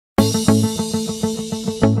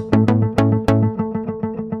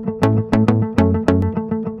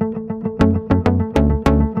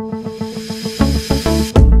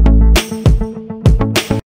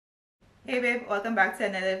to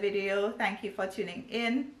another video. Thank you for tuning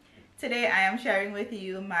in. Today I am sharing with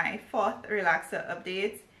you my 4th relaxer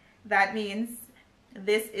update. That means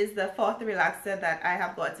this is the 4th relaxer that I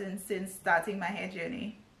have gotten since starting my hair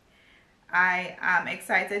journey. I am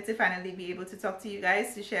excited to finally be able to talk to you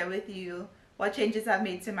guys, to share with you what changes I've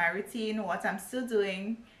made to my routine, what I'm still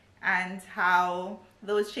doing, and how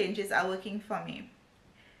those changes are working for me.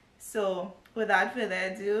 So without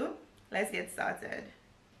further ado, let's get started.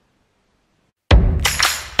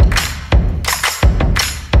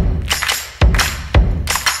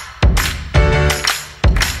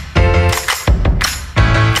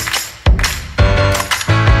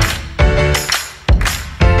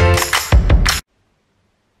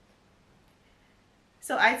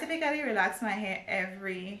 So I typically relax my hair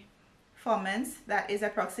every 4 months. That is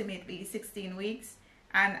approximately 16 weeks.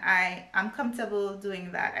 And I am comfortable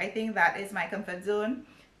doing that. I think that is my comfort zone.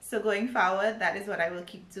 So going forward, that is what I will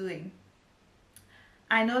keep doing.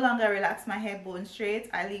 I no longer relax my hair bone straight.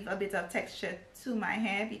 I leave a bit of texture to my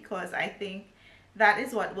hair because I think that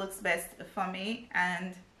is what works best for me.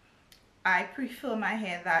 And I prefer my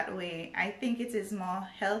hair that way. I think it is more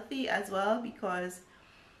healthy as well because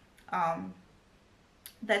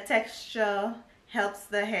the texture helps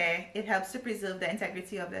the hair. It helps to preserve the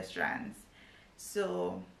integrity of the strands.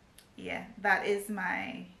 So yeah, that is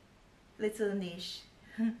my little niche.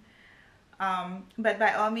 But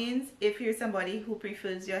by all means, if you're somebody who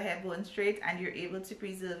prefers your hair bone straight and you're able to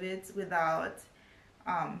preserve it without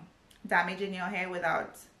damaging your hair,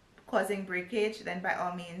 without causing breakage, then by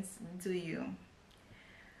all means do you.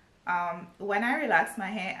 When I relax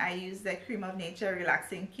my hair, I use the Cream of Nature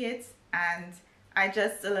relaxing kit, and I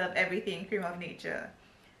just love everything Cream of Nature.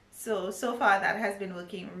 So far that has been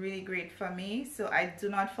working really great for me. So I do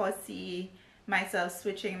not foresee myself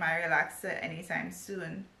switching my relaxer anytime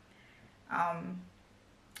soon.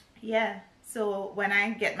 Yeah, so when I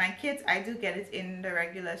get my kit, I do get it in the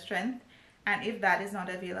regular strength. And if that is not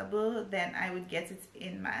available, then I would get it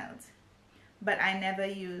in mild. But I never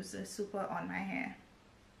use a super on my hair.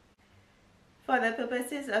 For the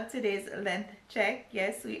purposes of today's length check,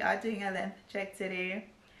 yes, we are doing a length check today.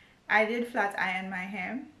 I did flat iron my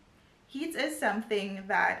hair. Heat is something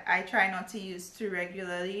that I try not to use too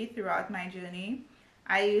regularly throughout my journey.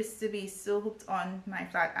 I used to be so hooked on my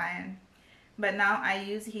flat iron, but now I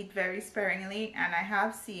use heat very sparingly, and I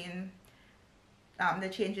have seen the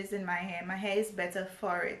changes in my hair. My hair is better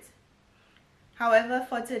for it. However,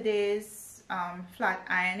 for today's flat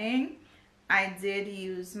ironing, I did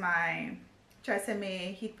use my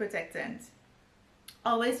Tresemme heat protectant.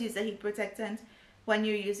 Always use a heat protectant when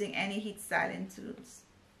you're using any heat styling tools.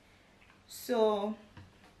 So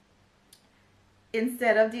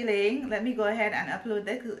instead of delaying, let me go ahead and upload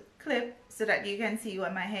the clip so that you can see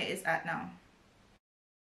where my hair is at now.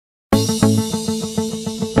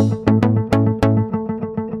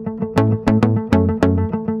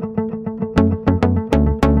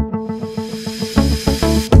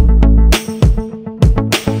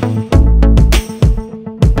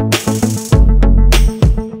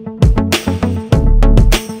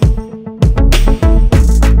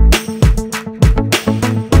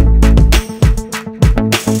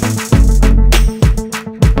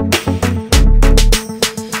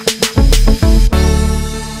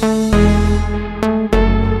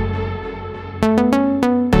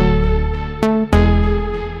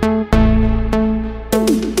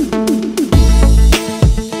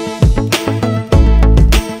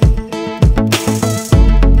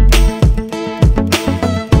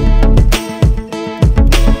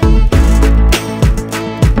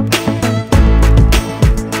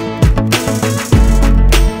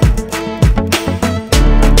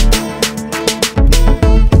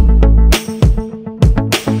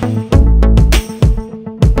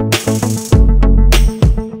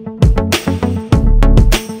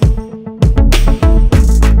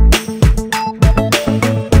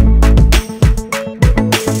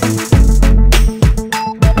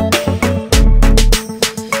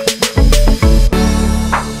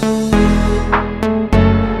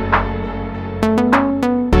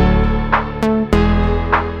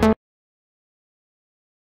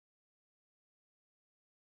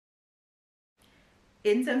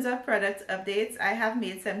 In terms of product updates, I have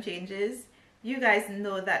made some changes. You guys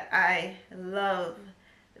know that I love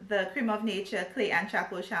the Cream of Nature Clay and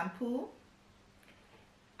Charcoal Shampoo,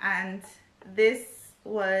 and this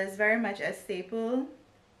was very much a staple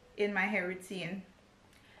in my hair routine.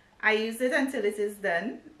 I use it until it is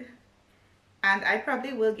done, and I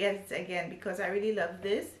probably will get it again because I really love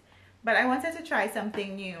this, but I wanted to try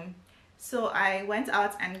something new. So I went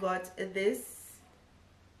out and got this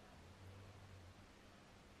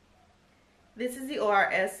This is the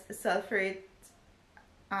ORS sulfate-free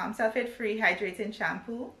hydrating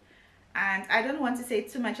shampoo, and I don't want to say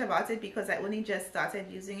too much about it because I only just started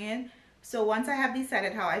using it. So once I have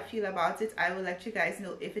decided how I feel about it, I will let you guys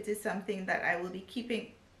know if it is something that I will be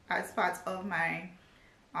keeping as part of my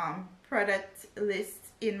product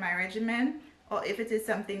list in my regimen, or if it is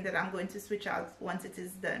something that I'm going to switch out once it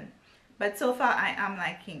is done. But so far I am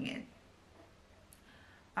liking it.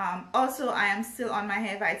 Also, I am still on my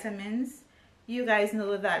hair vitamins. You guys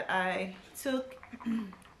know that I took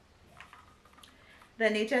the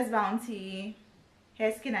Nature's Bounty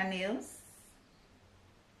hair, skin and nails,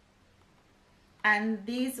 and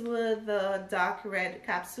these were the dark red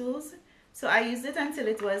capsules. So I used it until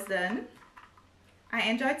it was done. I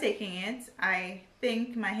enjoyed taking it. I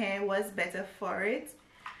think my hair was better for it.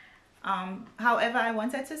 However, I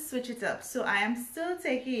wanted to switch it up, so I am still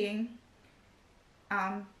taking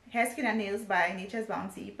hair, skin and nails by Nature's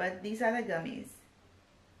Bounty, but these are the gummies.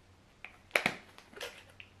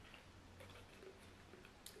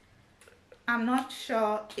 I'm not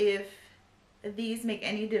sure if these make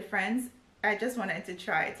any difference. I just wanted to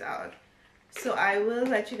try it out, so I will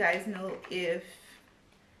let you guys know if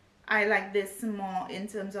I like this more in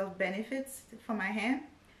terms of benefits for my hair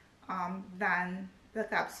than the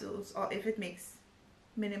capsules, or if it makes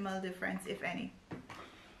minimal difference, if any.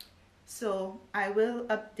 So I will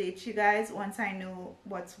update you guys once I know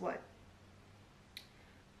what's what.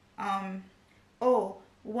 Oh,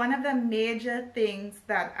 one of the major things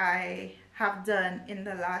that I have done in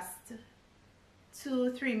the last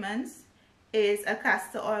 2-3 months is a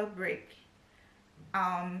castor oil break.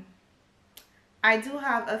 I do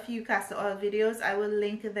have a few castor oil videos. I will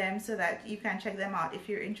link them so that you can check them out if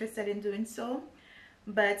you're interested in doing so.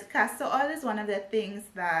 But castor oil is one of the things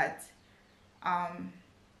that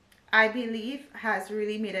I believe has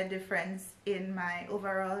really made a difference in my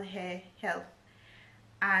overall hair health.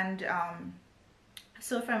 And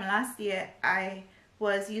so from last year, I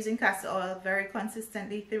was using castor oil very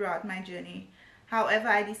consistently throughout my journey. However,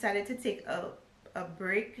 I decided to take a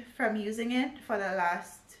break from using it for the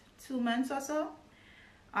last 2 months or so.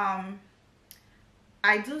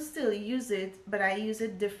 I do still use it, but I use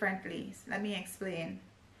it differently. Let me explain.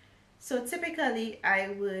 So typically I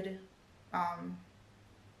would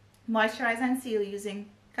moisturize and seal using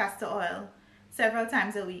castor oil several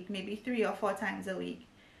times a week, maybe 3 or 4 times a week.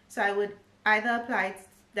 So I would either apply it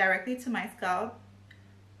directly to my scalp,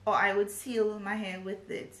 or I would seal my hair with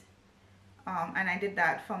it, and I did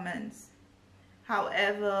that for months.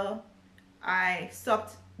 However, I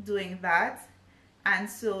stopped doing that, and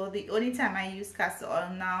so the only time I use castor oil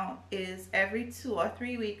now is every 2 or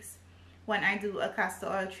 3 weeks when I do a castor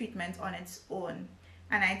oil treatment on its own.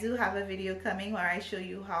 And I do have a video coming where I show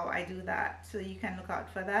you how I do that, so you can look out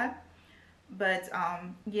for that. But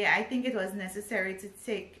yeah, I think it was necessary to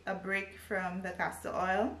take a break from the castor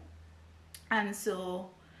oil, and so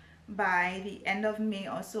by the end of May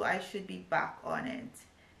or so I should be back on it.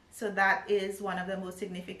 So that is one of the most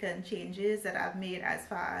significant changes that I've made as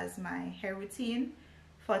far as my hair routine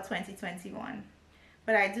for 2021.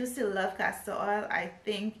 But I do still love castor oil. I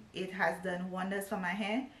think it has done wonders for my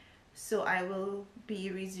hair, so I will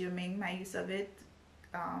be resuming my use of it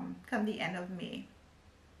come the end of May.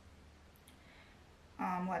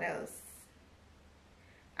 What else?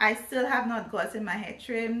 I still have not gotten my hair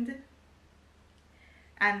trimmed,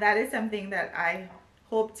 and that is something that I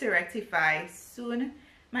hope to rectify soon.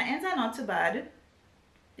 My ends are not too bad.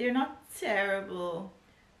 They're not terrible,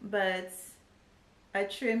 but a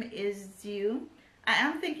trim is due. I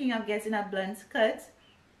am thinking of getting a blunt cut.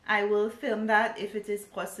 I will film that if it is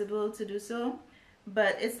possible to do so,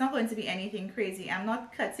 but it's not going to be anything crazy. I'm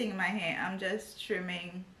not cutting my hair, I'm just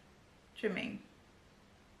trimming.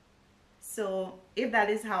 So if that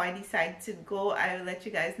is how I decide to go, I will let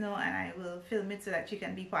you guys know, and I will film it so that you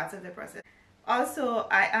can be part of the process. Also,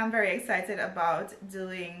 I am very excited about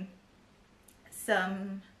doing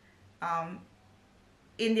some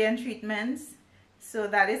Indian treatments. So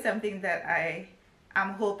that is something that I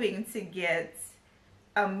am hoping to get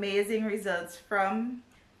amazing results from.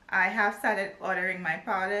 I have started ordering my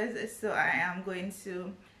powders, so I am going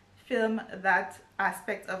to film that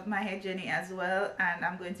aspect of my hair journey as well, and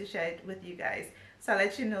I'm going to share it with you guys. So I'll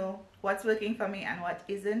let you know what's working for me and what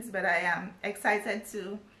isn't, but I am excited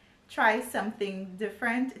to try something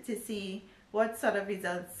different to see what sort of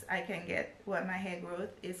results I can get where my hair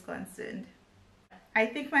growth is concerned. I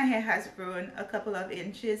think my hair has grown a couple of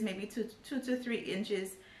inches, maybe 2 to 3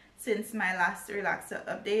 inches since my last relaxer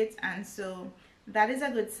update, and so that is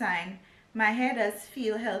a good sign. My hair does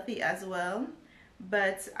feel healthy as well,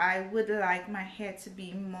 but I would like my hair to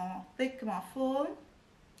be more thick, more full.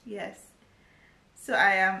 Yes, So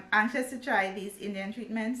I am anxious to try these Indian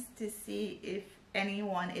treatments to see if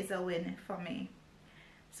anyone is a win for me.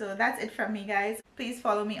 So that's it from me, guys. Please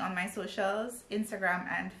follow me on my socials, Instagram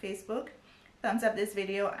and Facebook. Thumbs up this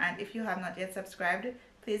video, and if you have not yet subscribed,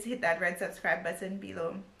 please hit that red subscribe button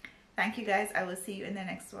below. Thank you guys. I will see you in the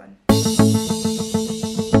next one.